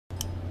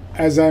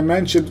as I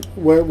mentioned,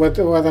 what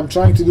I'm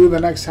trying to do the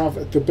next half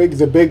to pick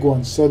the big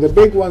ones. So the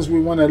big ones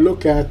we want to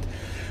look at,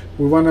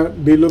 we want to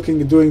be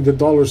doing the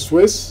dollar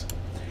Swiss.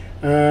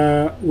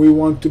 We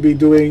want to be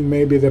doing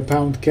maybe the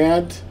pound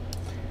CAD,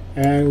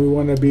 and we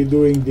want to be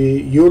doing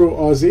the Euro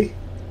Aussie,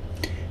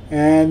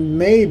 and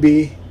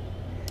maybe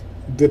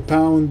the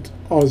pound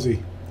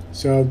Aussie.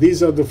 So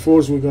these are the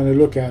fours we're going to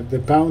look at: the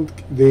pound,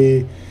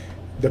 the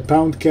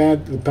pound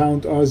CAD, the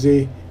pound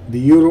Aussie, the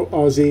Euro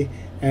Aussie,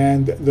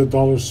 and the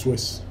dollar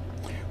Swiss.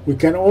 We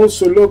can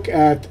also look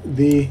at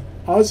the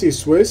Aussie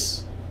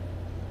Swiss,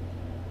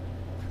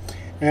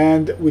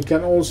 and we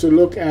can also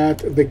look at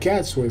the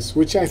CAD Swiss,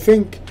 which I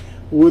think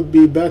would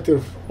be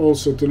better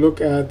also to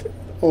look at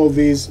all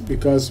these,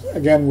 because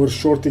again we're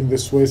shorting the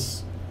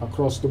Swiss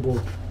across the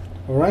board.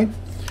 All right,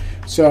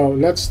 so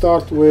let's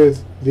start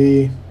with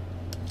the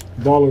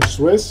dollar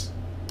Swiss.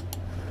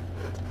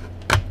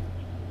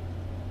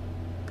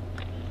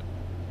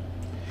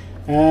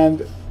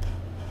 And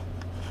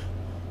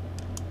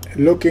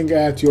looking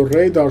at your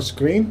radar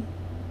screen,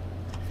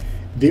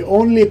 the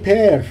only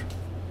pair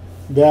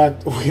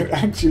that we're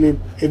actually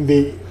in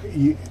the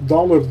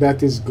dollar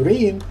that is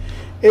green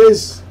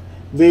is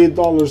the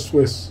dollar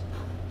Swiss.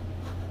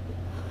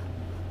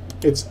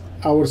 It's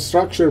our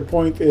structure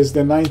point is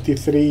the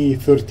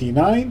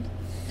 93.39,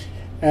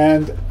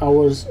 and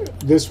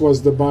this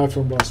was the buy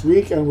from last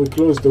week, and we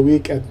closed the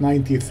week at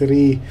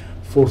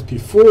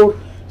 93.44.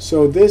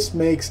 So this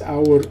makes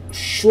our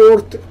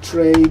short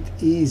trade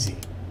easy.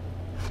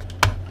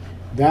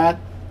 That,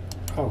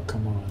 oh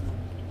come on,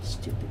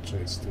 stupid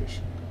trade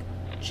station.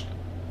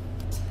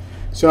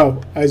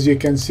 So as you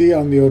can see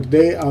on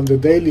the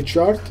daily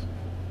chart,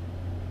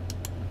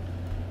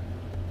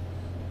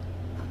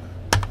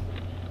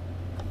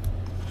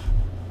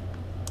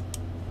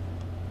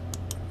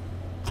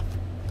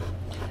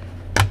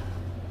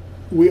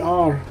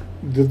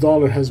 the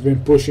dollar has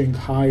been pushing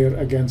higher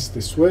against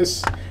the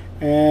Swiss,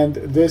 and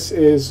this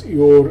is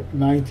your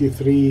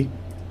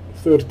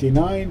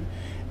 93.39,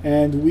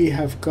 and we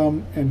have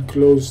come and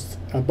closed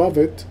above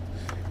it,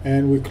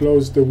 and we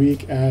closed the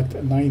week at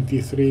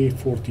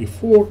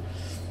 93.44.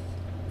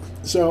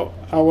 So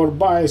our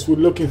bias, we're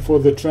looking for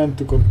the trend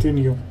to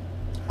continue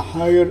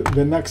higher.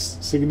 The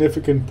next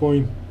significant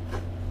point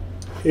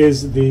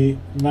is the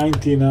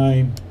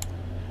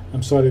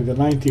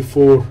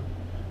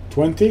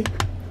 94.20,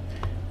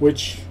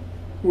 which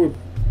we're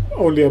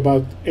only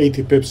about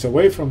 80 pips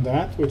away from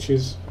that, which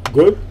is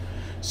good.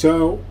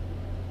 So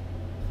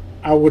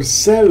our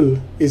sell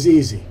is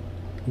easy.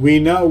 We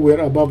know we're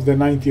above the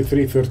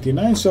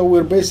 93.39, so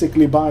we're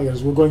basically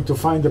buyers. We're going to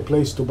find a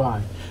place to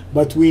buy,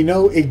 but we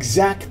know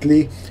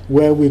exactly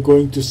where we're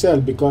going to sell,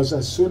 because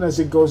as soon as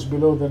it goes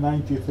below the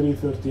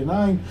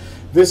 93.39,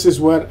 this is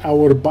where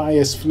our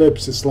bias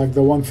flips. It's like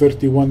the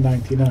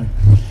 131.99.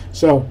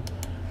 So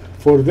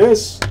for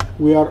this,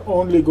 we are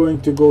only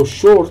going to go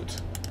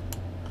short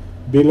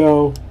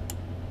below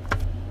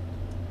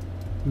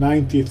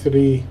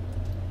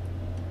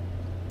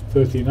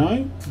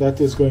 93.39.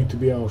 That is going to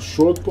be our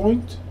short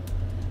point.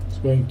 It's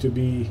going to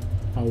be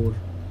our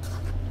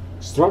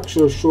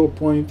structural short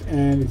point,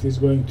 and it is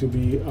going to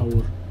be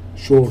our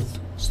short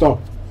stop.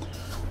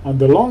 On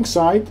the long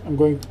side,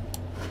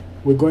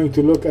 we're going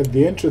to look at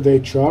the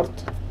intraday chart,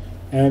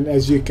 and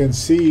as you can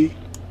see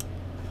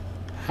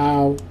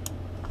how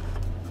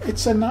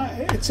it's a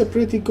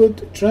pretty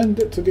good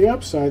trend to the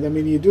upside. I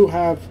mean, you do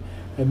have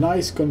a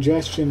nice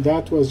congestion.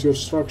 That was your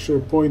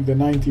structure point, the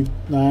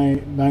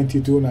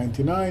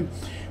 92.99.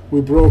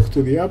 We broke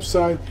to the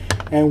upside,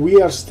 and we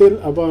are still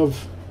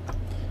above.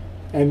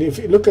 And if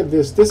you look at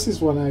this, this is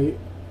when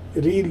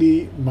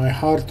my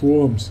heart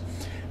warms.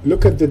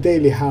 Look at the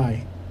daily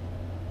high,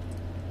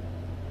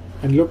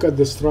 and look at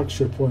the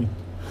structure point.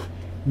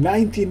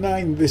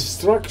 99, the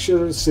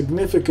structure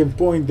significant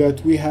point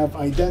that we have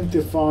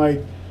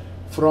identified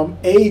from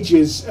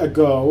ages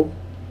ago,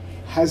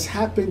 has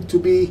happened to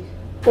be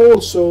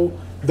also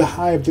the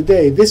high of the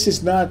day. This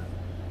is not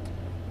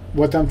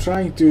what I'm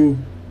trying to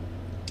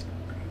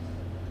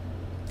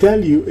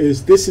tell you,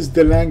 is this is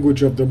the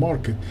language of the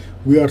market.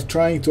 We are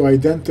trying to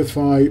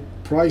identify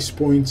price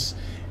points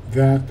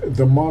that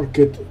the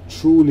market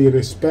truly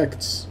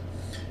respects.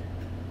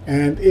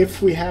 And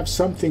if we have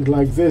something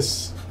like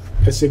this,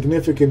 a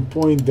significant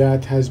point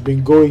that has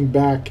been going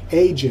back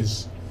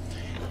ages,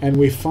 and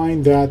we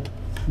find that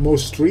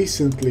most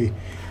recently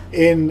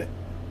it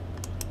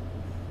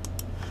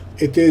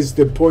is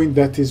the point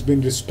that has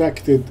been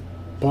respected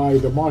by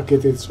the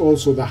market, it's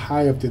also the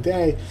high of the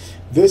day,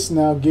 this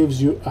now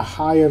gives you a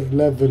higher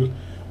level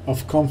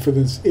of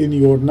confidence in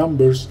your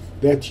numbers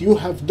that you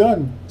have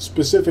done,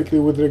 specifically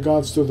with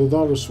regards to the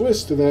dollar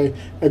Swiss today,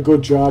 a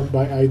good job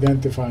by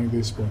identifying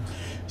this point.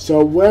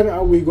 So where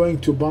are we going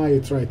to buy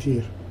it? Right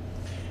here.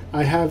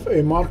 I have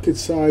a market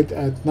side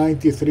at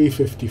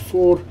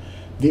 93.54.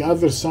 The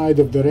other side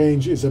of the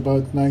range is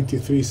about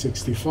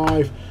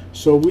 93.65.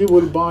 So we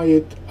will buy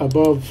it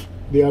above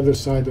the other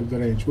side of the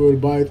range. We will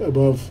buy it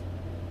above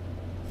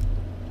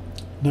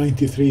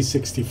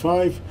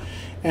 93.65.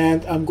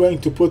 And I'm going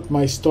to put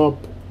my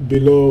stop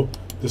below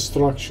the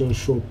structural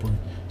short point.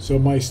 So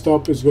my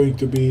stop is going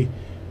to be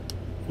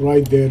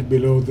right there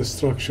below the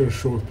structural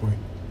short point.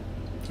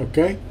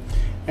 Okay,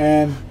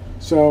 and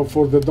so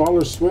for the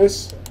dollar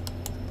Swiss,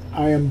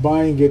 I am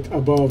buying it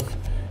above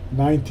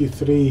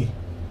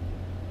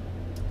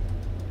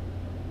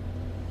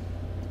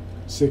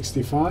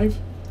 93.65.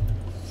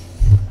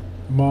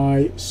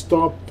 My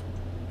stop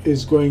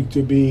is going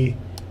to be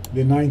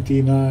the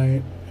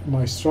 99.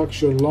 My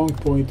structural long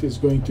point is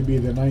going to be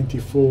the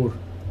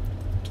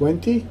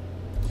 94.20,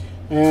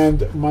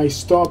 and my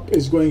stop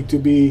is going to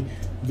be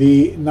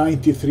the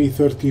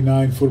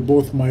 93.39 for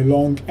both my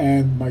long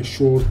and my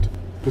short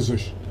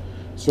position.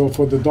 So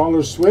for the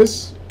dollar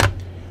Swiss,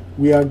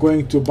 we are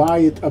going to buy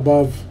it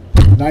above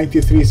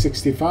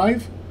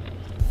 93.65.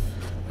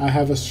 I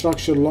have a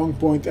structural long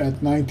point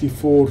at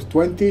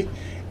 94.20,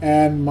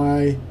 and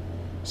my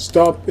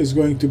stop is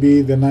going to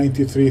be the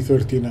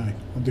 93.39.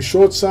 On the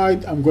short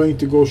side, I'm going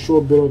to go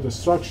short below the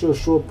structural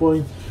short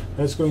point.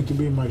 That's going to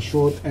be my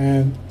short,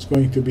 and it's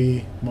going to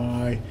be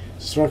my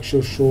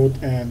structural short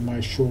and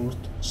my short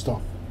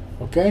stop.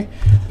 Okay,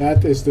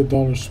 that is the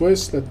dollar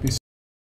Swiss. Let me